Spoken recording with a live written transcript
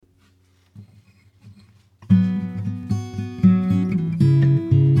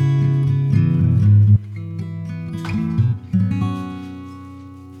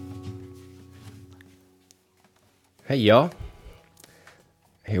Hey y'all,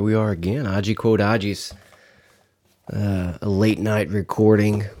 here we are again. IG Quote IG's a late night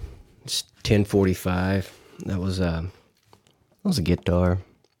recording. It's 10:45. That was a guitar.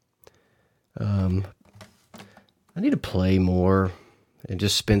 I need to play more and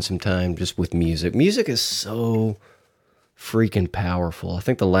just spend some time just with music. Music is so freaking powerful. I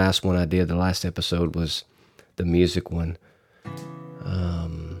think the last one I did, the last episode was the music one.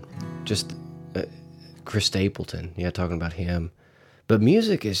 Just Chris Stapleton, talking about him. But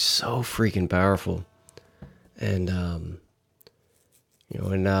music is so freaking powerful. And,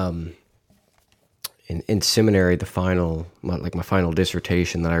 in seminary, my final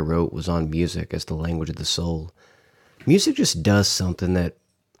dissertation that I wrote was on music as the language of the soul. Music just does something that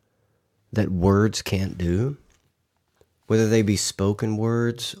words can't do, whether they be spoken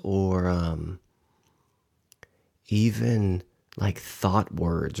words or even like thought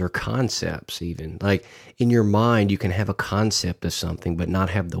words or concepts even. Like in your mind, you can have a concept of something but not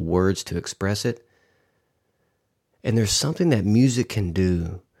have the words to express it. And there's something that music can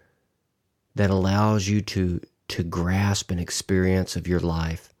do that allows you to grasp an experience of your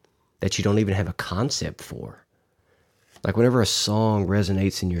life that you don't even have a concept for. Like whenever a song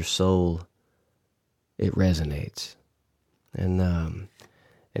resonates in your soul, it resonates. And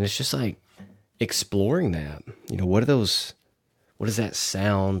it's just like exploring that. What does that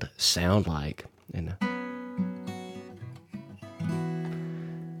sound like?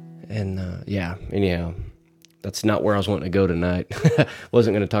 Anyhow, that's not where I was wanting to go tonight.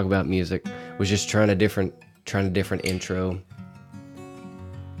 Wasn't going to talk about music. Was just trying a different intro.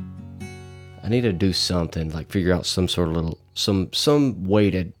 I need to do something, like figure out some sort of some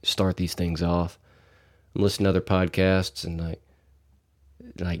way to start these things off. I'm listening to other podcasts and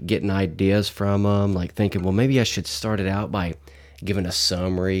like getting ideas from them, like thinking, well, maybe I should start it out by giving a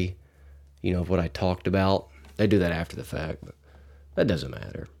summary, of what I talked about. They do that after the fact, but that doesn't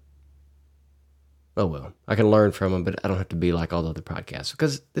matter. Oh well, I can learn from them, but I don't have to be like all the other podcasts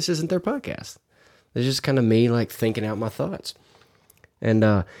because this isn't their podcast. It's just kind of me like thinking out my thoughts. And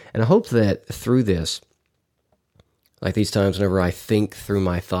I hope that through this, like these times whenever I think through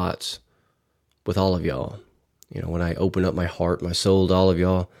my thoughts with all of y'all, when I open up my heart, my soul to all of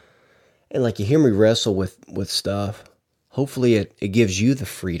y'all, and like you hear me wrestle with stuff, hopefully it gives you the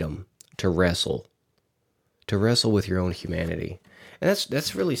freedom to wrestle with your own humanity. And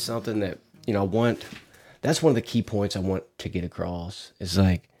that's really something that, that's one of the key points I want to get across is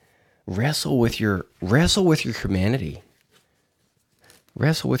like wrestle with your humanity.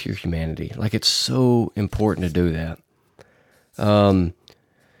 Wrestle with your humanity. Like it's so important to do that.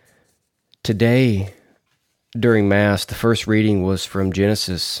 Today, during Mass, the first reading was from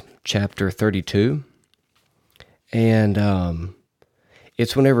Genesis chapter 32. And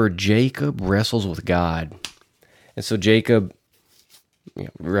it's whenever Jacob wrestles with God. And so Jacob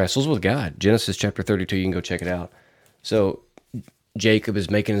wrestles with God. Genesis chapter 32, you can go check it out. So Jacob is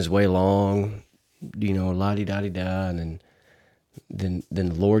making his way along, la-di-da-di-da, and then the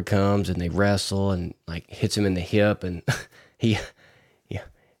Lord comes and they wrestle and like hits him in the hip and it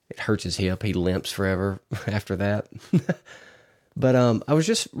hurts his hip. He limps forever after that. But I was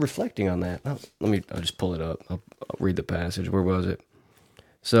just reflecting on that. I'll just pull it up. I'll read the passage. Where was it?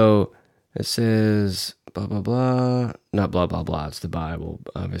 So it says blah, blah, blah. Not blah, blah, blah. It's the Bible,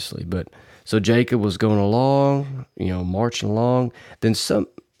 obviously. But so Jacob was going along, marching along. Then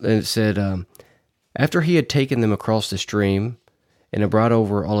it said, after he had taken them across the stream and had brought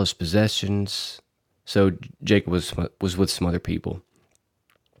over all his possessions, so Jacob was with some other people.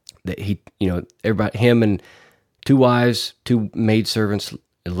 That everybody, him and 2 wives, 2 maidservants,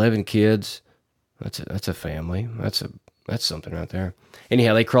 11 kids. That's a family. That's something right there.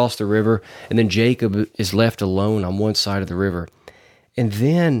 Anyhow, they cross the river, and then Jacob is left alone on one side of the river. And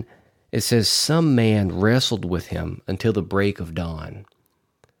then it says some man wrestled with him until the break of dawn.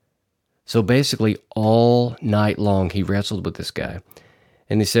 So basically all night long he wrestled with this guy.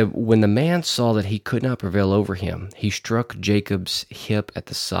 And he said, when the man saw that he could not prevail over him, he struck Jacob's hip at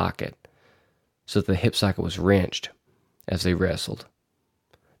the socket, so that the hip socket was wrenched as they wrestled.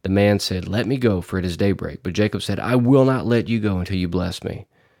 The man said, let me go, for it is daybreak. But Jacob said, I will not let you go until you bless me.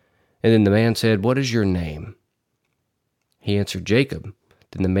 And then the man said, what is your name? He answered, Jacob.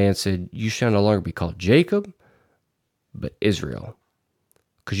 Then the man said, you shall no longer be called Jacob, but Israel,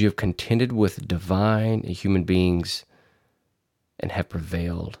 because you have contended with divine and human beings and have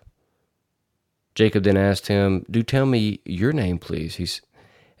prevailed. Jacob then asked him, do tell me your name, please.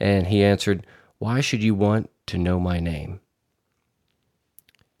 And he answered, why should you want to know my name?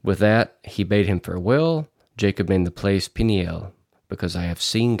 With that, he bade him farewell. Jacob named the place Peniel, because I have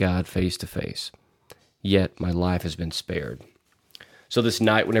seen God face to face. yet my life has been spared. So this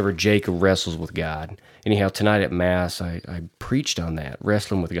night, whenever Jacob wrestles with God, anyhow, tonight at Mass, I preached on that,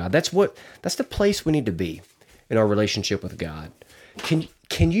 wrestling with God. That's the place we need to be in our relationship with God.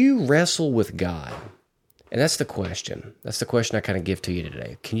 Can you wrestle with God? And that's the question. That's the question I kind of give to you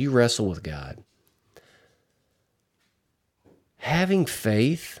today. Can you wrestle with God? Having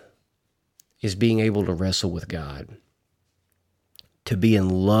faith is being able to wrestle with God. To be in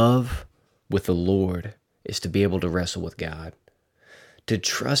love with the Lord is to be able to wrestle with God. To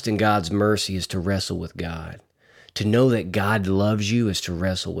trust in God's mercy is to wrestle with God. To know that God loves you is to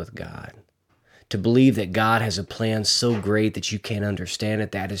wrestle with God. To believe that God has a plan so great that you can't understand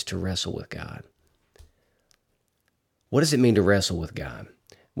it, that is to wrestle with God. What does it mean to wrestle with God?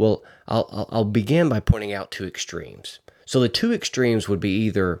 Well, I'll begin by pointing out two extremes. So the two extremes would be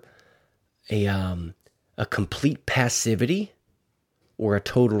either a complete passivity or a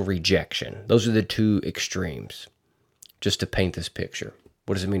total rejection. Those are the two extremes, just to paint this picture.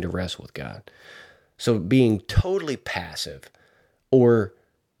 What does it mean to wrestle with God? So being totally passive or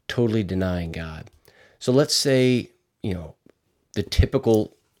totally denying God. So let's say, the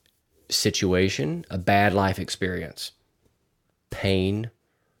typical situation, a bad life experience, pain,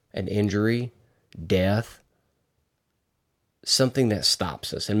 an injury, death, something that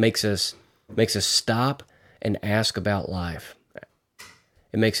stops us and makes us stop and ask about life.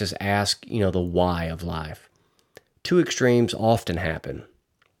 It makes us ask, the why of life. Two extremes often happen.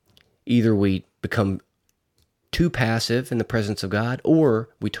 Either we become too passive in the presence of God, or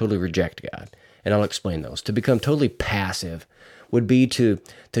we totally reject God. And I'll explain those. To become totally passive would be to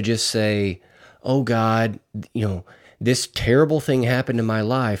just say, oh God, this terrible thing happened in my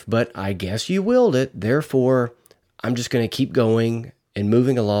life, but I guess you willed it. Therefore, I'm just going to keep going and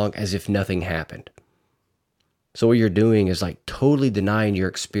moving along as if nothing happened. So what you're doing is like totally denying your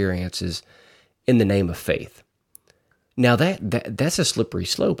experiences in the name of faith. Now that's a slippery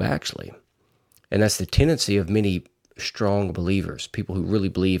slope, actually. And that's the tendency of many strong believers, people who really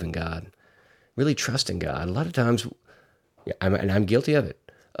believe in God, really trust in God. A lot of times, and I'm guilty of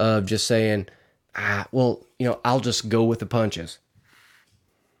it, of just saying, I'll just go with the punches.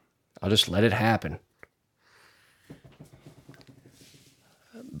 I'll just let it happen.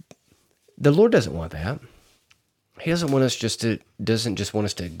 The Lord doesn't want that. He doesn't want us doesn't just want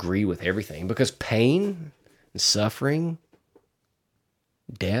us to agree with everything, because pain and suffering,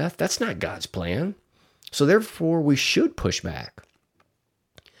 death, that's not God's plan. So therefore, we should push back.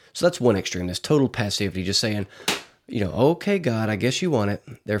 So that's one extreme, this total passivity, just saying, okay, God, I guess you want it.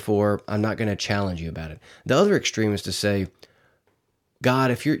 Therefore, I'm not going to challenge you about it. The other extreme is to say,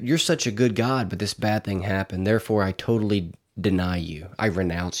 God, if you're such a good God, but this bad thing happened, therefore I totally deny you. I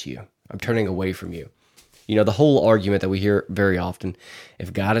renounce you. I'm turning away from you. The whole argument that we hear very often,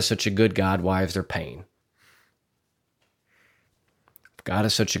 if God is such a good God, why is there pain? If God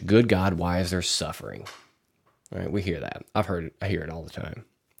is such a good God, why is there suffering? Right? We hear that. I hear it all the time.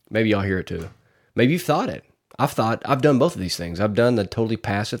 Maybe y'all hear it too. Maybe you've thought it. I've done both of these things. I've done the totally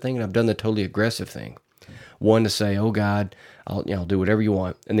passive thing, and I've done the totally aggressive thing. One to say, oh God, I'll do whatever you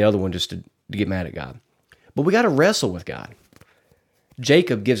want. And the other one just to get mad at God. But we got to wrestle with God.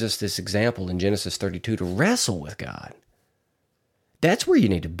 Jacob gives us this example in Genesis 32 to wrestle with God. That's where you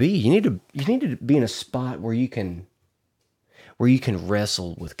need to be. You need to be in a spot where you can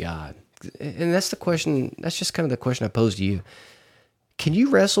wrestle with God. And that's the question. That's just kind of the question I pose to you. Can you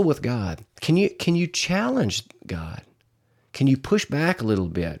wrestle with God? Can you challenge God? Can you push back a little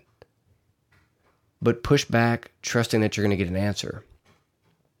bit? But push back trusting that you're going to get an answer.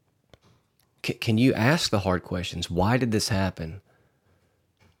 Can you ask the hard questions? Why did this happen?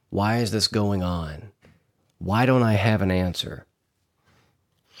 Why is this going on? Why don't I have an answer?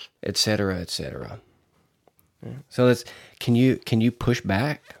 Etc., etc. So that's, can you push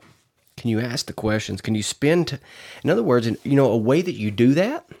back? Can you ask the questions? Can you in other words, a way that you do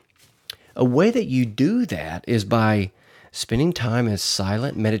that? A way that you do that is by spending time in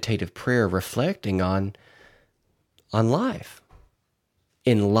silent meditative prayer, reflecting on life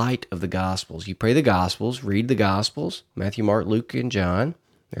in light of the Gospels. You pray the Gospels, read the Gospels, Matthew, Mark, Luke, and John.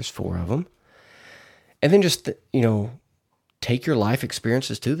 There's 4 of them. And then just, take your life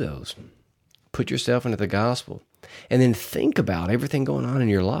experiences to those. Put yourself into the Gospel. And then think about everything going on in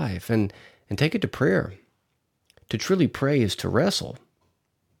your life and take it to prayer. To truly pray is to wrestle.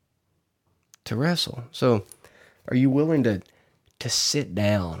 To wrestle. So, are you willing to sit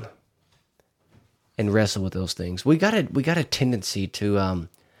down and wrestle with those things? We got a tendency to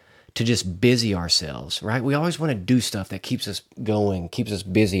just busy ourselves, right? We always want to do stuff that keeps us going, keeps us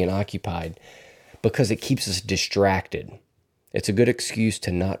busy and occupied, because it keeps us distracted. It's a good excuse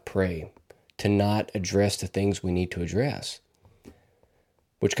to not pray, to not address the things we need to address.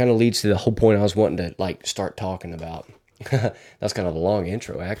 Which kind of leads to the whole point I was wanting to like start talking about. That's kind of a long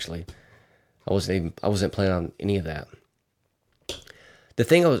intro, actually. I wasn't planning on any of that. The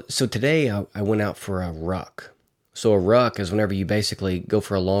thing so today I went out for a ruck. So a ruck is whenever you basically go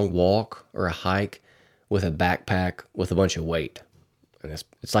for a long walk or a hike with a backpack with a bunch of weight. And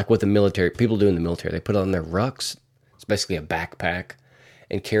it's like what the military, people do in the military. They put on their rucks. It's basically a backpack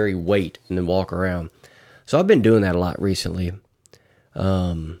and carry weight and then walk around. So I've been doing that a lot recently.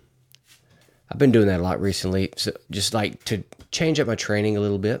 So just like to change up my training a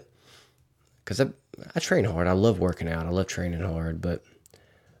little bit. Because I train hard. I love working out. I love training hard, but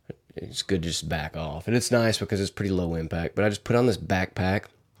it's good to just back off. And it's nice because it's pretty low impact. But I just put on this backpack,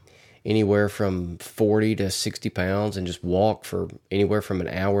 anywhere from 40 to 60 pounds, and just walk for anywhere from an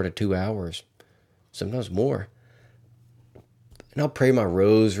hour to 2 hours, sometimes more. And I'll pray my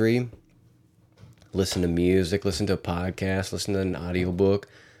rosary, listen to music, listen to a podcast, listen to an audiobook.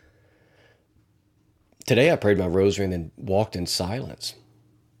 Today I prayed my rosary and then walked in silence.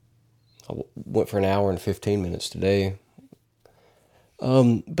 I went for an hour and 15 minutes today.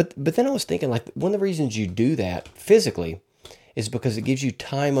 But then I was thinking, like, one of the reasons you do that physically is because it gives you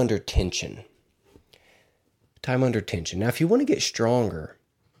time under tension. Time under tension. Now, if you want to get stronger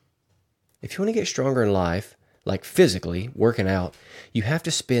in life, like physically, working out, you have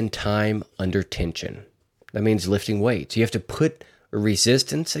to spend time under tension. That means lifting weights. You have to put a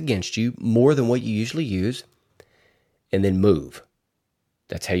resistance against you more than what you usually use, and then move.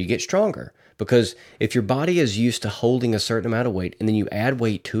 That's how you get stronger. Because if your body is used to holding a certain amount of weight and then you add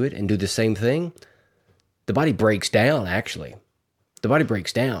weight to it and do the same thing, the body breaks down, actually. The body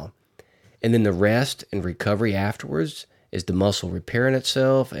breaks down. And then the rest and recovery afterwards is the muscle repairing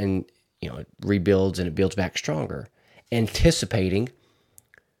itself, and it rebuilds and it builds back stronger, anticipating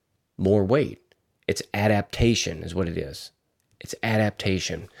more weight. It's adaptation is what it is. It's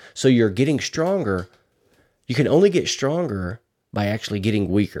adaptation. So you're getting stronger. You can only get stronger by actually getting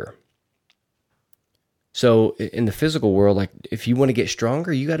weaker. So in the physical world, like if you want to get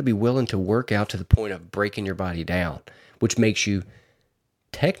stronger, you got to be willing to work out to the point of breaking your body down, which makes you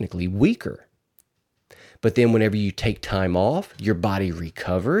technically weaker. But then whenever you take time off, your body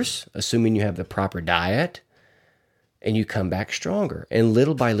recovers, assuming you have the proper diet, and you come back stronger. And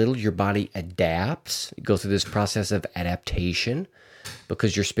little by little, your body adapts. You go through this process of adaptation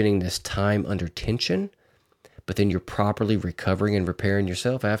because you're spending this time under tension, but then you're properly recovering and repairing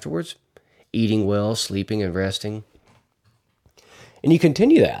yourself afterwards, eating well, sleeping and resting. And you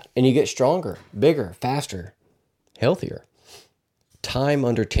continue that, and you get stronger, bigger, faster, healthier. Time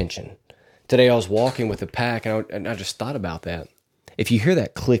under tension. Today I was walking with a pack, and I just thought about that. If you hear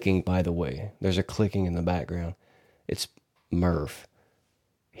that clicking, by the way, there's a clicking in the background. It's Murph.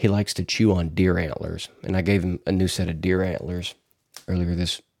 He likes to chew on deer antlers, and I gave him a new set of deer antlers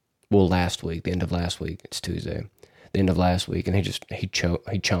last week, the end of last week. It's Tuesday, the end of last week, and he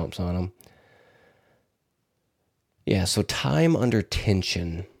chomps on them. Yeah, so time under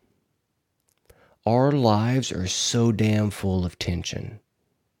tension. Our lives are so damn full of tension,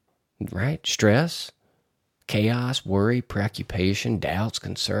 right? Stress, chaos, worry, preoccupation, doubts,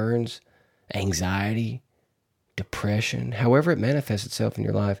 concerns, anxiety, depression, however it manifests itself in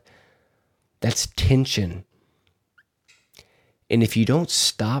your life, that's tension. And if you don't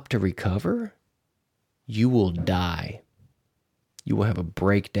stop to recover, you will die. You will have a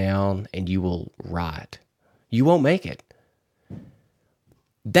breakdown and you will rot. You won't make it.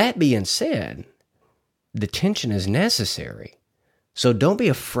 That being said, the tension is necessary. So don't be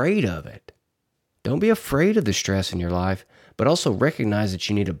afraid of it. Don't be afraid of the stress in your life, but also recognize that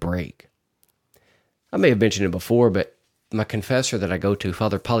you need a break. I may have mentioned it before, but my confessor that I go to,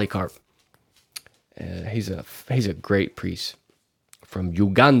 Father Polycarp, he's a great priest from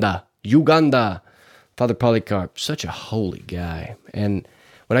Uganda. Father Polycarp, such a holy guy. And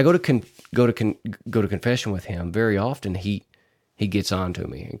when I go to confession with him, very often he gets on to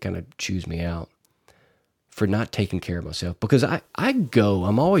me and kind of chews me out for not taking care of myself, because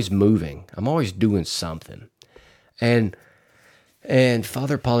I'm always moving. I'm always doing something. And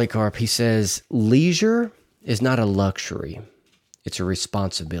Father Polycarp, he says, leisure is not a luxury. It's a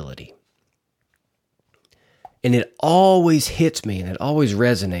responsibility. And it always hits me and it always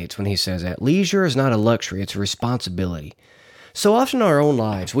resonates when he says that. Leisure is not a luxury. It's a responsibility. So often in our own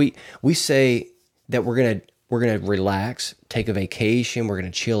lives, we say that we're gonna relax, take a vacation, we're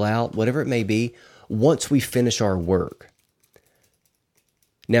gonna chill out, whatever it may be, once we finish our work.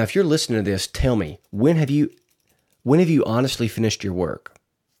 Now, if you're listening to this, tell me, when have you honestly finished your work?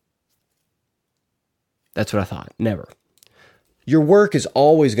 That's what I thought. Never. Your work is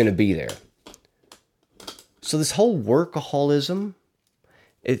always going to be there. So this whole workaholism,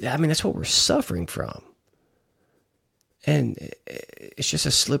 that's what we're suffering from. And it's just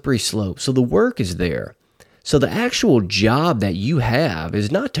a slippery slope. So the work is there. So the actual job that you have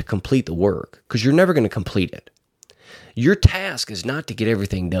is not to complete the work, because you're never going to complete it. Your task is not to get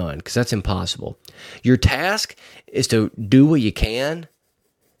everything done, because that's impossible. Your task is to do what you can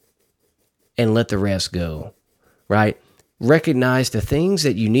and let the rest go, right? Recognize the things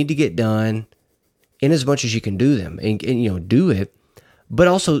that you need to get done in as much as you can do them and do it, but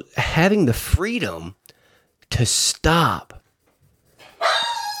also having the freedom to stop.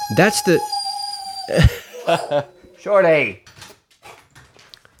 That's the... Shorty!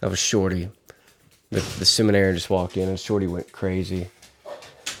 That was Shorty. The seminarian just walked in and Shorty went crazy.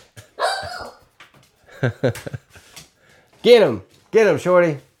 Get him,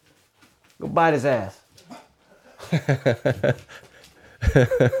 Shorty. Go bite his ass.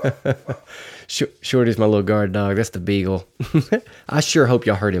 Shorty's my little guard dog. That's the beagle. I sure hope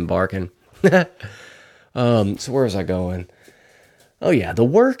y'all heard him barking. So where was I going? Oh yeah, the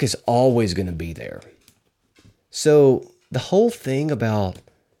work is always going to be there. So the whole thing about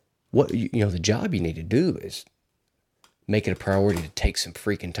what the job you need to do is make it a priority to take some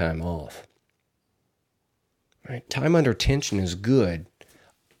freaking time off. Right? Time under tension is good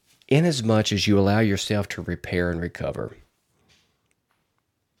in as much as you allow yourself to repair and recover.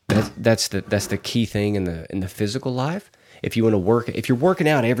 That's the key thing in the physical life. If you want to work, if you're working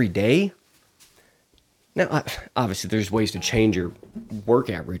out every day, now obviously there's ways to change your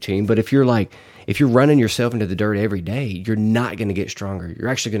workout routine, but if you're running yourself into the dirt every day, you're not going to get stronger. You're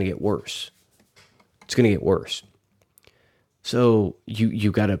actually going to get worse. It's going to get worse. So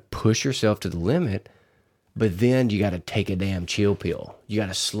you got to push yourself to the limit, but then you got to take a damn chill pill. You got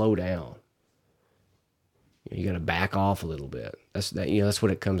to slow down. You got to back off a little bit. That's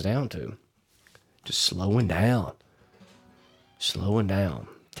what it comes down to. Just slowing down,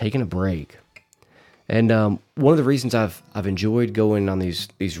 taking a break. And one of the reasons I've enjoyed going on these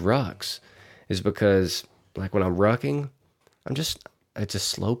rucks is because, like, when I'm rucking, it's a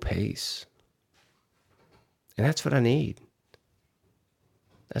slow pace. And that's what I need.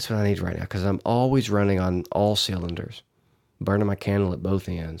 That's what I need right now, because I'm always running on all cylinders, burning my candle at both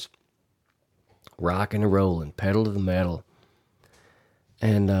ends, rocking and rolling, pedal to the metal.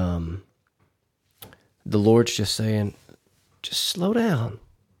 And the Lord's just saying, just slow down.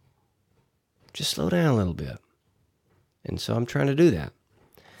 Just slow down a little bit. And so I'm trying to do that.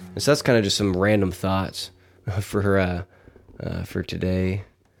 And so that's kind of just some random thoughts for today.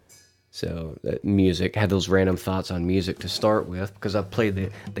 So that music, had those random thoughts on music to start with, because I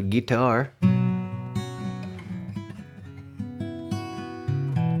played the guitar.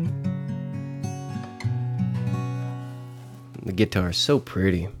 The guitar is so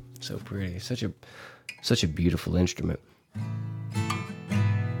pretty, such a beautiful instrument.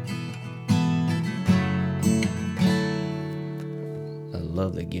 I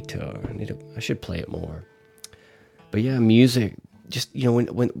love the guitar. I should play it more. But yeah, music, just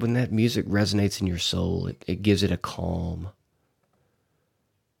when that music resonates in your soul, it gives it a calm.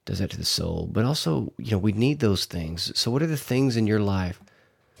 Does that to the soul. But also, we need those things. So what are the things in your life,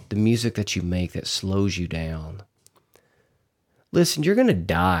 the music that you make, that slows you down? Listen, you're going to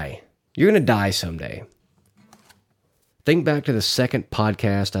die. You're going to die someday. Think back to the second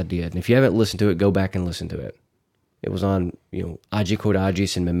podcast I did. And if you haven't listened to it, go back and listen to it. It was on, Agi Quod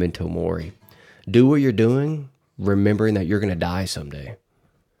Agis and Memento Mori. Do what you're doing, remembering that you're going to die someday.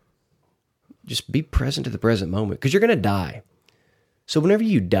 Just be present to the present moment, because you're going to die. So whenever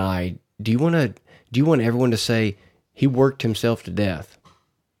you die, do you want everyone to say, he worked himself to death?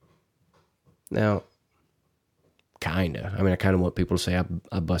 Now, kinda. I kind of want people to say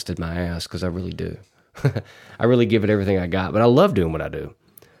I busted my ass, because I really do. I really give it everything I got, but I love doing what I do.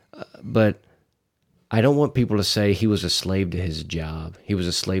 But I don't want people to say he was a slave to his job. He was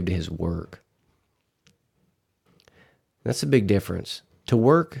a slave to his work. That's a big difference. To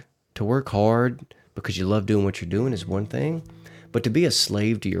work hard because you love doing what you're doing is one thing, but to be a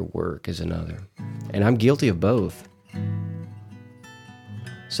slave to your work is another. And I'm guilty of both.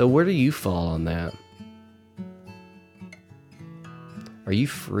 So where do you fall on that? Are you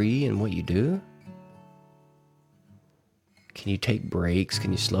free in what you do? Can you take breaks?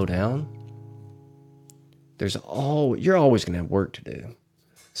 Can you slow down? You're always going to have work to do.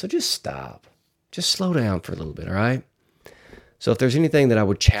 So just stop. Just slow down for a little bit, all right? So if there's anything that I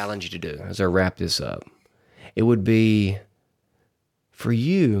would challenge you to do as I wrap this up, it would be for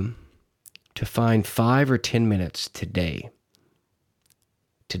you to find 5 or 10 minutes today,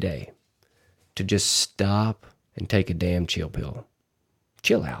 to just stop and take a damn chill pill.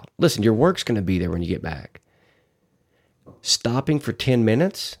 Chill out. Listen, your work's going to be there when you get back. stopping for 10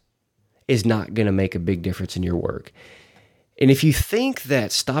 minutes is not going to make a big difference in your work. And if you think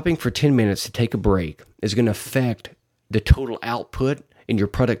that stopping for 10 minutes to take a break is going to affect the total output in your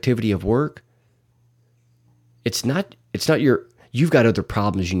productivity of work, it's not you've got other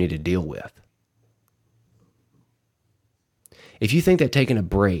problems you need to deal with. If you think that taking a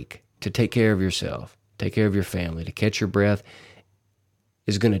break to take care of yourself, take care of your family, to catch your breath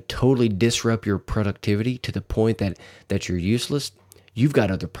is going to totally disrupt your productivity to the point that you're useless, you've got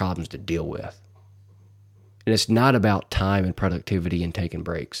other problems to deal with. And it's not about time and productivity and taking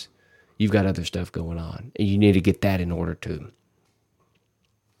breaks. You've got other stuff going on, and you need to get that in order too.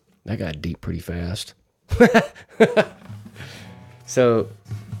 That got deep pretty fast. So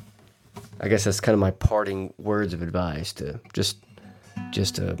I guess that's kind of my parting words of advice, to just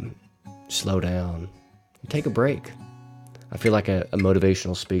slow down and take a break. I feel like a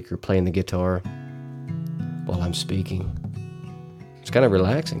motivational speaker playing the guitar while I'm speaking. It's kind of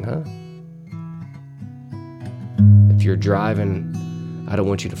relaxing, huh? If you're driving, I don't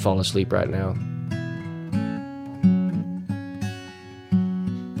want you to fall asleep right now.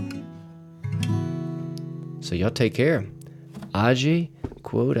 So y'all take care. Aji,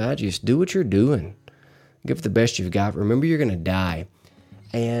 quote Aji, just do what you're doing. Give it the best you've got. Remember, you're going to die.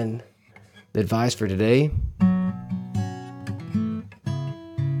 And the advice for today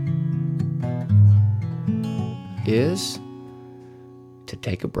is to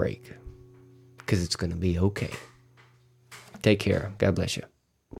take a break, because it's going to be okay. Take care. God bless you.